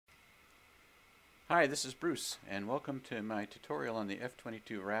Hi, this is Bruce, and welcome to my tutorial on the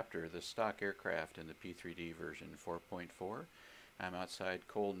F-22 Raptor, the stock aircraft in the P3D version 4.4. I'm outside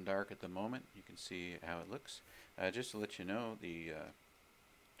cold and dark at the moment. You can see how it looks. Just to let you know, the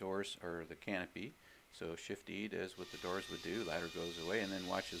doors are the canopy, so Shift-E does what the doors would do, ladder goes away, and then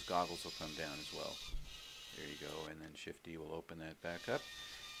watch his goggles will come down as well. There you go, and then Shift-E will open that back up.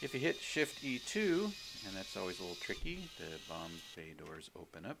 If you hit Shift-E2, and that's always a little tricky, the bomb bay doors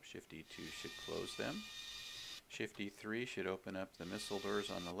open up. Shift-E2 should close them. Shift-E3 should open up the missile doors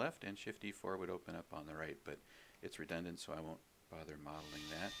on the left, and Shift-E4 would open up on the right, but it's redundant, so I won't bother modeling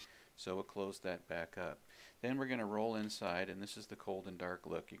that. So we'll close that back up. Then we're going to roll inside, and this is the cold and dark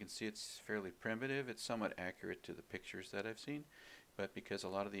look. You can see it's fairly primitive. It's somewhat accurate to the pictures that I've seen, but because a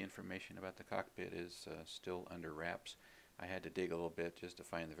lot of the information about the cockpit is still under wraps, I had to dig a little bit just to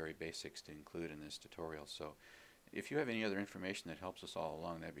find the very basics to include in this tutorial. So if you have any other information that helps us all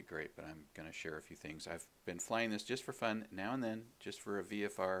along, that'd be great, but I'm going to share a few things. I've been flying this just for fun now and then, just for a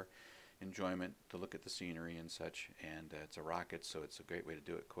VFR enjoyment, to look at the scenery and such, and it's a rocket, so it's a great way to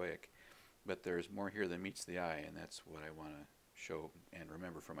do it quick. But there's more here than meets the eye, and that's what I want to show and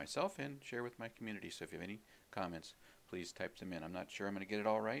remember for myself and share with my community. So if you have any comments, please type them in. I'm not sure I'm going to get it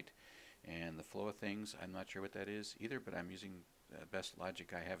all right, and the flow of things, I'm not sure what that is either, but I'm using the best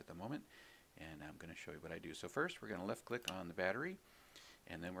logic I have at the moment, and I'm going to show you what I do. So first we're going to left click on the battery,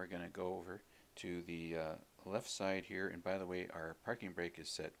 and then we're going to go over to the left side here. And by the way, our parking brake is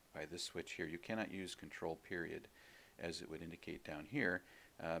set by this switch here. You cannot use control period as it would indicate down here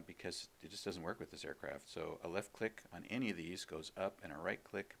because it just doesn't work with this aircraft. So a left click on any of these goes up, and a right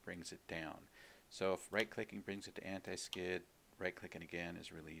click brings it down. So if right clicking brings it to anti-skid, right clicking again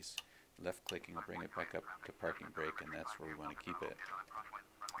is release. Left clicking will bring it back up to parking brake, and that's where we want to keep it.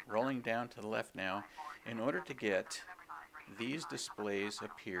 Rolling down to the left now, in order to get these displays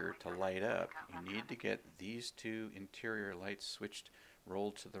up here to light up, you need to get these two interior lights switched,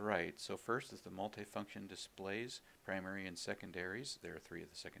 rolled to the right. So first is the multifunction displays, primary and secondaries. There are three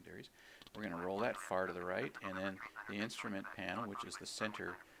of the secondaries. We're going to roll that far to the right, and then the instrument panel, which is the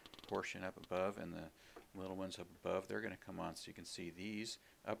center portion up above, and the little ones up above, they're going to come on. So you can see these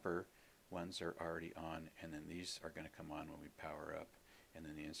upper ones are already on, and then these are going to come on when we power up, and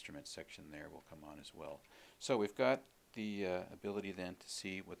then the instrument section there will come on as well. So we've got the ability then to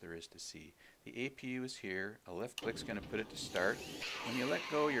see what there is to see. The APU is here. A left click is going to put it to start. When you let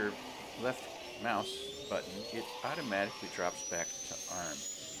go your left mouse button, it automatically drops back to ARM,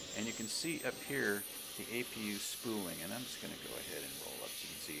 and you can see up here the APU spooling, and I'm just going to go ahead and roll up so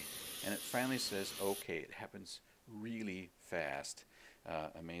you can see, and it finally says OK. It happens really fast.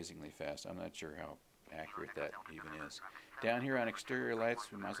 Amazingly fast. I'm not sure how accurate that even is. Down here on exterior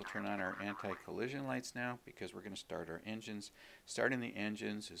lights, we might as well turn on our anti-collision lights now, because we're going to start our engines. Starting the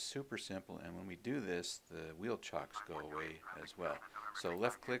engines is super simple, and when we do this, the wheel chocks go away as well. So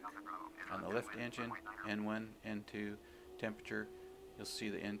left click on the left engine, N1, N2, temperature. You'll see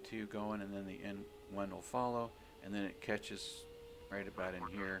the N2 going, and then the N1 will follow, and then it catches right about in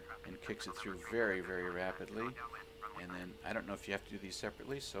here and kicks it through very, very rapidly. And then I don't know if you have to do these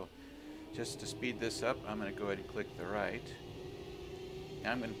separately, so just to speed this up, I'm going to go ahead and click the right.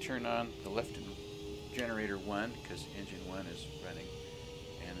 Now I'm going to turn on the left generator 1 because engine 1 is running,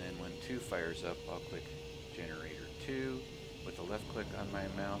 and then when 2 fires up, I'll click generator 2 with the left click on my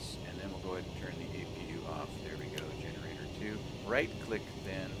mouse, and then we'll go ahead and turn the APU off. There we go, generator 2. Right click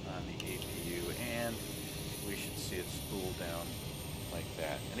then on the APU, and we should see it spool down like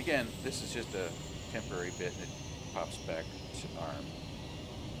that. And again, this is just a temporary bit, and it pops back to ARM.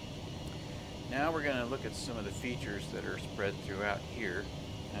 Now we're going to look at some of the features that are spread throughout here.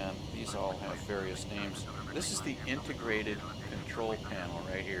 These all have various names. This is the integrated control panel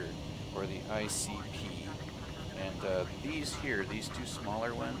right here, or the ICP. And these here, these two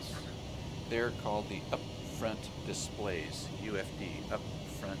smaller ones, they're called the upfront displays, UFD,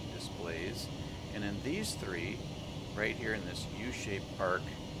 upfront displays. And then these three, right here in this U-shaped arc,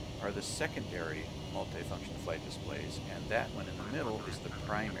 are the secondary multifunction flight displays, and that one in the middle is the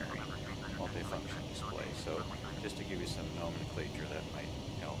primary multifunction display. So just to give you some nomenclature that might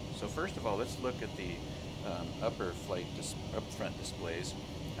help. So first of all, let's look at the upfront displays.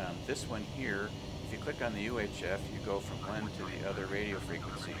 This one here, if you click on the UHF, you go from one to the other radio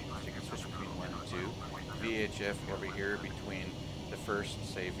frequency. So you can switch between 1 and 2. VHF over here between the first,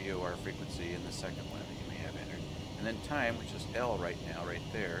 say, VOR frequency and the second one that you may have entered. And then time, which is L right now, right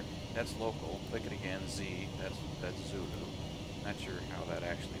there, that's local. Click it again, Z, that's Zulu. Not sure how that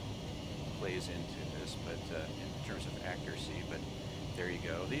actually plays into this, but in terms of accuracy, but there you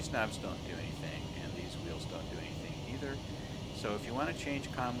go. These knobs don't do anything, and these wheels don't do anything either. So if you want to change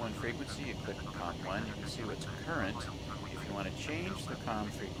COM1 frequency, you click COM1. You can see what's current. If you want to change the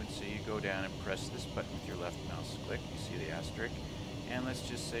COM frequency, you go down and press this button with your left mouse click. You see the asterisk. And let's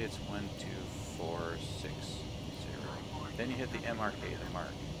just say it's 12460. Then you hit the MRK, the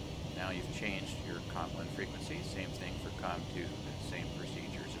mark. Now you've changed your COM1 frequency. Same thing for COM2, the same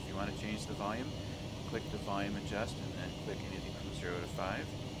procedures. If you want to change the volume, click the volume adjust and then click anything from 0 to 5.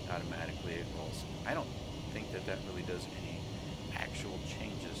 Automatically it rolls. I don't think that really does any actual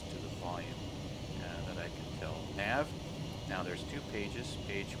changes to the volume that I can tell. Nav, now there's 2 pages.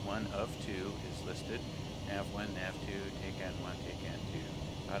 Page 1 of 2 is listed. Nav 1, Nav 2, take on 1, take on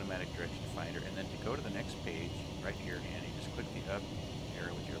 2, automatic direction finder. And then to go to the next page, right here, and you just click the up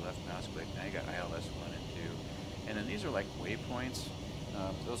arrow with your left mouse click. Now you got ILS 1 and 2. And then these are like waypoints.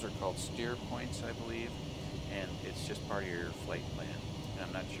 Those are called steer points, I believe. And it's just part of your flight plan. And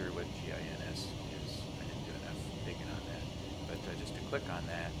I'm not sure what GINS is. I didn't do enough digging on that. But just to click on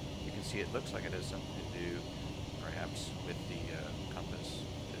that, you can see it looks like it has something to do perhaps with the compass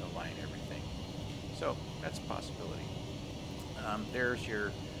to align everything. So that's a possibility. There's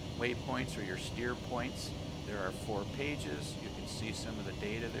your waypoints or your steer points. There are 4 pages. You can see some of the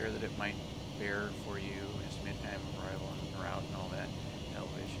data there that it might bear for you, estimate time of arrival and route and all that,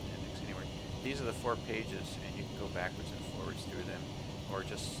 elevation index, anywhere. These are the 4 pages, and you can go backwards and forwards through them, or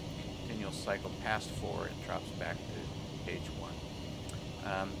just continual cycle past 4 and drops back to page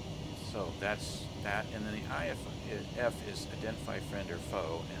 1. So that's that, and then the F is identify friend or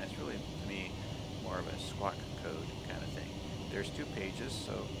foe, and it's really, to me, more of a squawk code kind of thing. There's 2 pages,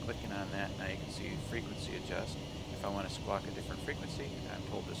 so clicking on that, now you can see frequency adjust. If I want to squawk a different frequency, I'm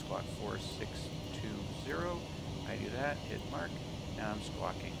told to squawk 4620. I do that, hit mark. Now I'm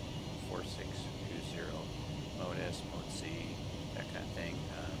squawking 4620. Mode S, mode C, that kind of thing.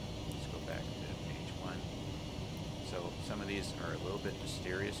 Let's go back to page 1. So some of these are a little bit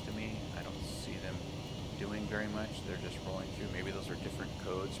mysterious to me. I don't see them doing very much. They're just rolling through. Maybe those are different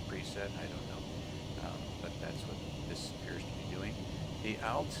codes preset. I don't know. But that's what this appears to be doing. The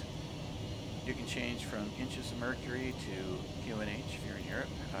alt, you can change from inches of mercury to QNH if you're in Europe.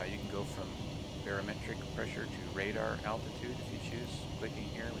 You can go from barometric pressure to radar altitude if you choose, clicking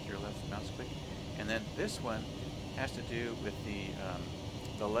here with your left mouse click. And then this one has to do with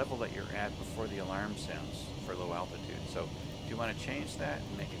the level that you're at before the alarm sounds for low altitude. So if you want to change that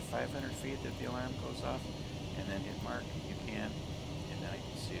and make it 500 feet that the alarm goes off, and then hit mark, you can. And now you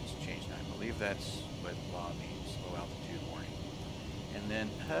can see it's changed. Now I believe that's what law means, low altitude warning. And then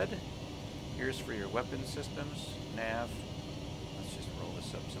HUD, here's for your weapon systems, nav. Let's just roll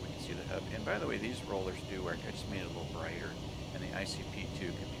this up so we can see the hub. And by the way, these rollers do work. I just made it a little brighter, and the ICP2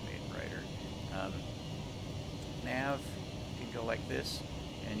 can be made brighter. Nav can go like this,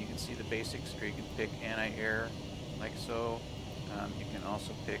 and you can see the basics, or you can pick anti-air like so. You can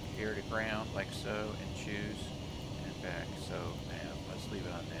also pick air to ground like so, and choose, and back. So nav, let's leave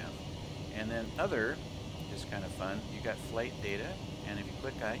it on nav. And then other is kind of fun. You got flight data, and if you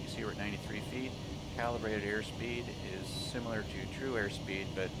click on it, you see we're at 93 feet. Calibrated airspeed is similar to true airspeed,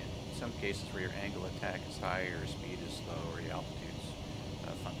 but in some cases where your angle of attack is high, your speed is slow, or your altitude's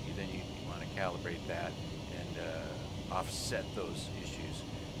funky, then you want to calibrate that and offset those issues.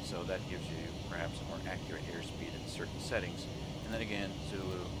 So that gives you perhaps a more accurate airspeed in certain settings. And then again, Zulu,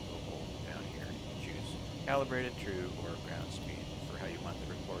 Opal down here, you can choose calibrated, true, or ground speed for how you want it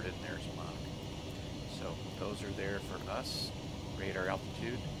recorded, and there's Mach. So those are there for us. Radar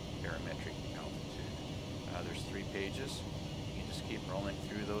altitude, barometric altitude. There's 3 pages. You can just keep rolling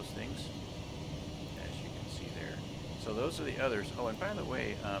through those things, as you can see there. So those are the others. Oh, and by the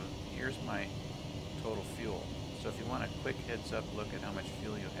way, here's my total fuel. So if you want a quick heads up look at how much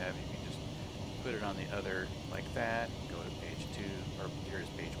fuel you have, you can just put it on the other like that, go to page 2, or here's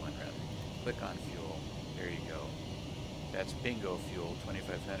page 1 rather. Click on fuel, there you go. That's bingo fuel,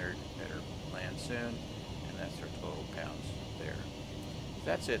 2,500, better land soon, and that's our total pounds there.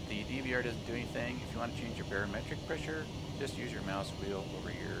 That's it. The DVR doesn't do anything. If you want to change your barometric pressure, just use your mouse wheel over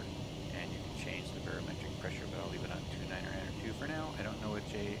here, and you can change the barometric pressure, but I'll leave it on 2.9 or 2 for now. I don't know what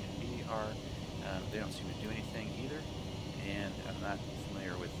J and B are. They don't seem to do anything either, and I'm not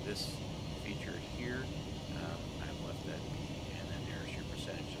familiar with this feature here. I've left that be, and then there's your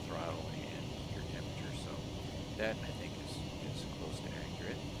percentage of throttle and your temperature, so that I think is close to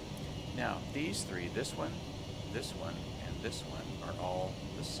accurate. Now, these 3, this one, and this one, are all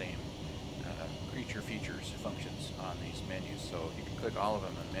the same creature features, functions on these menus. So you can click all of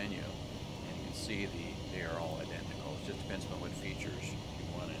them on menu, and you can see they are all identical. It just depends on what features you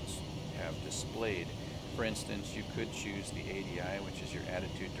want to have displayed. For instance, you could choose the ADI, which is your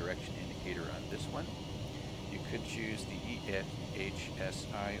attitude direction indicator on this one. You could choose the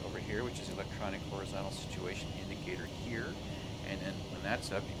EHSI over here, which is Electronic Horizontal Situation Indicator here. And then when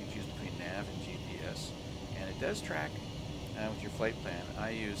that's up, you can choose between nav and GPS. And it does track with your flight plan.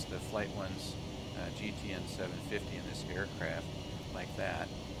 I use the FlightOne's GTN 750 in this aircraft like that.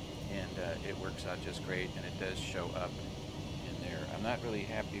 And it works out just great, and it does show up in there. I'm not really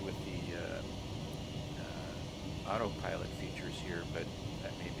happy with the autopilot features here, but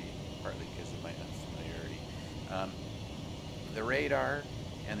that may be partly because of my unfamiliarity. The radar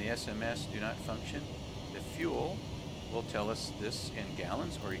and the SMS do not function. The fuel will tell us this in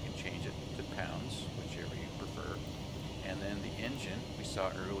gallons, or you can change it to pounds, whichever you prefer. And then the engine, we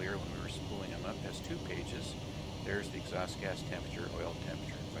saw earlier when we were spooling them up, has 2 pages. There's the exhaust gas temperature, oil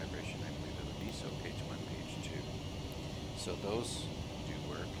temperature, and vibration, I believe it would be, so page 1, page 2. So those do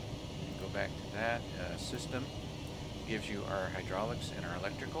work. And go back to that. System gives you our hydraulics and our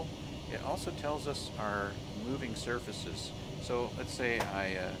electrical. It also tells us our moving surfaces. So let's say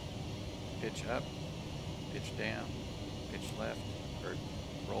I pitch up, pitch down, pitch left, or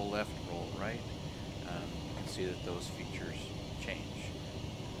roll left, roll right. You can see that those features change.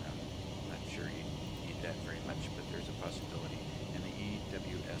 I'm not sure you need that very much, but there's a possibility. And the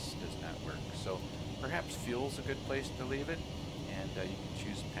EWS does not work. So perhaps fuel's a good place to leave it, and you can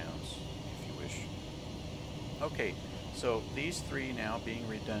choose pounds if you wish. Okay, so these 3 now being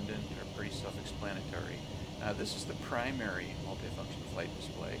redundant are pretty self-explanatory. This is the primary multifunction flight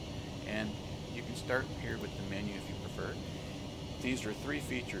display, and you can start here with the menu if you prefer. These are 3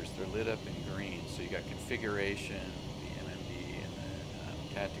 features. They're lit up in green, so you got configuration, the MMD, and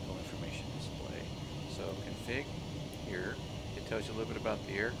then tactical information display. So config here, it tells you a little bit about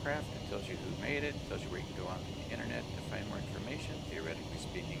the aircraft, it tells you who made it, it tells you where you can go onto the internet to find more information. Theoretically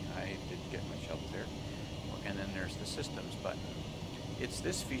speaking, I didn't get much help there. And then there's the systems button. It's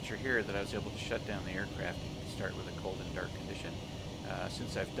this feature here that I was able to shut down the aircraft and start with a cold and dark condition.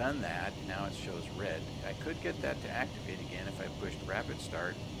 Since I've done that, now it shows red. I could get that to activate again if I pushed rapid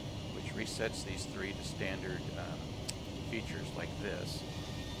start, which resets these 3 to standard features like this.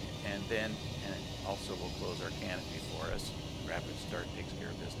 And then it also will close our canopy for us. Rapid start takes care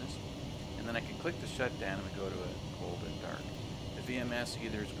of business. And then I can click the shutdown and we go to a cold and dark. The VMS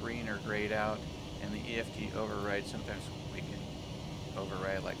either is green or grayed out, and the EFT override, sometimes we can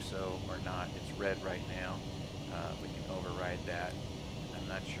override like so or not. It's red right now. We can override that. I'm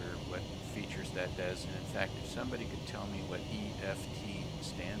not sure what features that does, and in fact, if somebody could tell me what EFT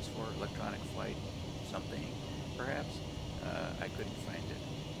stands for, electronic flight something, perhaps, I couldn't find it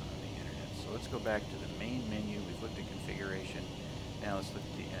on the internet. So let's go back to the main menu. We've looked at configuration. Now let's look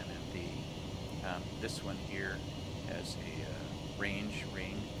at the MMD. This one here has a range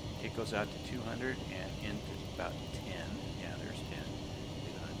ring. It goes out to 200 and into about 10. Yeah, there's 10.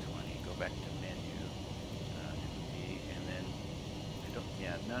 Leave it on 20. Go back to menu, MMD, and then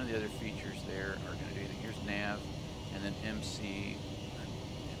none of the other features there are going to do anything. Here's nav, and then MC.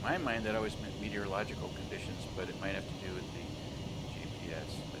 In my mind, that always meant meteorological conditions, but it might have to do with the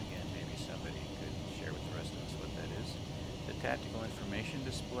GPS. But again, maybe somebody could share with the rest of us what that is. The tactical information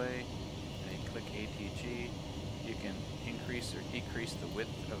display. And you click ATG. You can increase or decrease the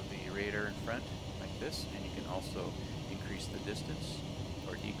width of the radar in front, like this, and you can also increase the distance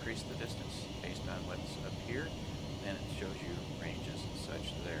or decrease the distance based on what's up here. Then it shows you ranges and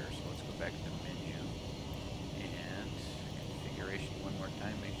such there. So let's go back to the menu and configuration one more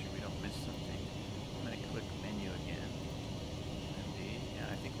time, make sure we don't miss something. I'm going to click menu again. MD, yeah,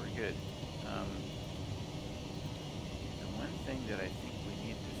 I think we're good. The one thing that I think we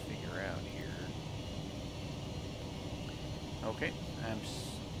need to figure out here. Okay, I'm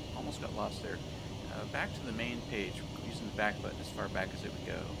almost got lost there. Back to the main page, using the back button as far back as it would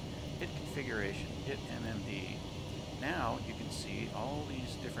go. Hit configuration, hit MMD. Now you can see all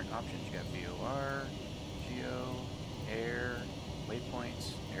these different options. You got VOR, Geo, Air,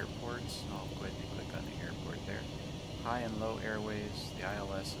 waypoints, airports. I'll go ahead and click on the airport there. High and low airways, the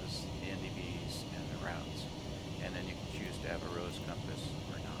ILSs, the NDBs, and the routes. And then you can choose to have a rose compass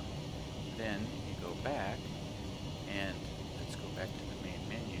or not. Then you go back, and let's go back to the main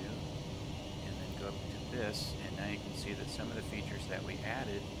menu, and then go up to this, and now you can see that some of the features that we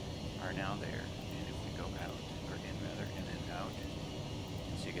added are now there. And if we go out, or in rather, and then out, you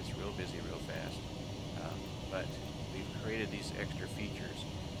can see it gets real busy real fast. But we've created these extra features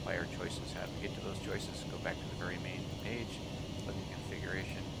by our choices. How to get to those choices, go back to the very main page, look at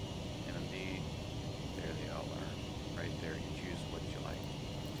configuration, MMD, there they all are, right there. You choose what you like.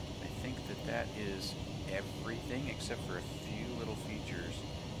 I think that that is everything except for a few little features.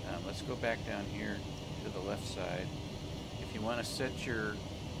 Let's go back down here to the left side. If you want to set your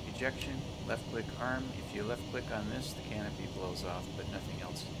ejection left click arm. If you left click on this, the canopy blows off, but nothing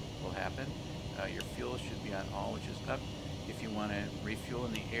else will happen. Your fuel should be on all, which is up. If you want to refuel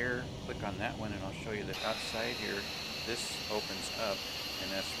in the air, click on that one, and I'll show you that outside here, this opens up, and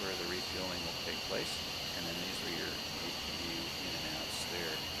that's where the refueling will take place. And then these are your APU in and outs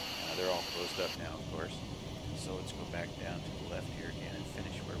there. They're all closed up now, of course. So let's go back down to the left here again and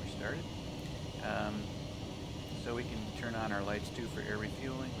finish where we started. So we can turn on our lights too for air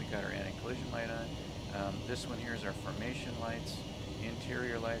refueling. We got our anti-collision light on. This one here is our formation lights,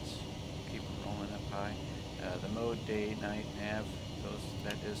 interior lights. Keep them rolling up high. The mode, day, night, nav,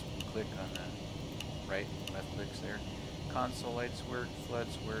 that is click on the right and left clicks there. Console lights work,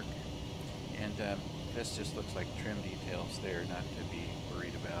 floods work, and this just looks like trim details there, not to be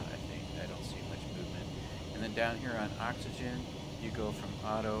worried about. I don't see much movement. And then down here on oxygen, you go from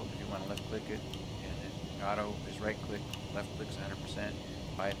auto, if you want to left click it, and then auto is right click, left click's 100%,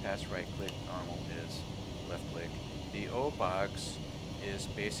 bypass right click, normal is left click. The O box is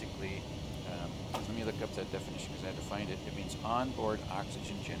basically, let me look up that definition because I had to find it. It means onboard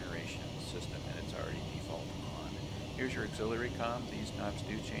oxygen generation system, and it's already default on. Here's your auxiliary comm. These knobs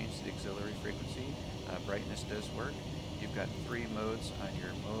do change the auxiliary frequency. Brightness does work. You've got 3 modes on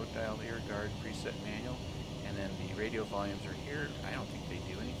your mode dial here, guard, preset, manual, and then the radio volumes are here. I don't think they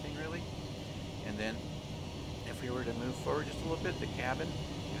do anything really. And then if we were to move forward just a little bit, the cabin,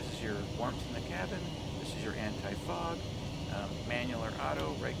 this is your warmth in the cabin, this is your anti-fog. Manual or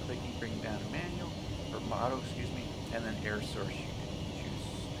auto, right clicking, bring down a manual, or auto, excuse me, and then air source you can choose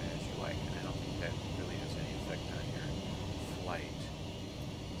as you like, and I don't think that really has any effect on your flight.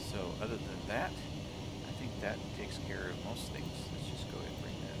 So other than that, I think that takes care of most things. Let's just go ahead and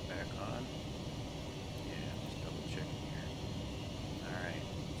bring that back on. Yeah, just double checking here. Alright,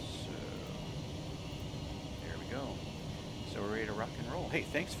 so there we go. So we're ready to rock and roll. Hey,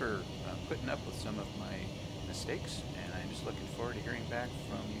 thanks for putting up with some of my mistakes, and I'm just looking forward to hearing back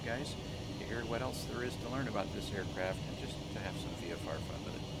from you guys to hear what else there is to learn about this aircraft and just to have some VFR fun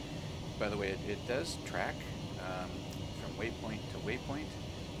with it. By the way, it does track from waypoint to waypoint,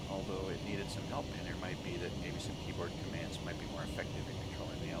 although it needed some help, and there might be that maybe some keyboard commands might be more effective in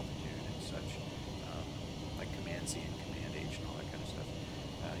controlling the altitude and such, like Command Z and Command H and all that kind of stuff.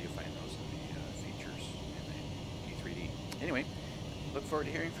 You'll find those in the features in the P3D. Anyway, look forward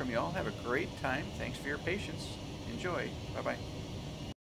to hearing from you all. Have a great time. Thanks for your patience. Enjoy. Bye-bye.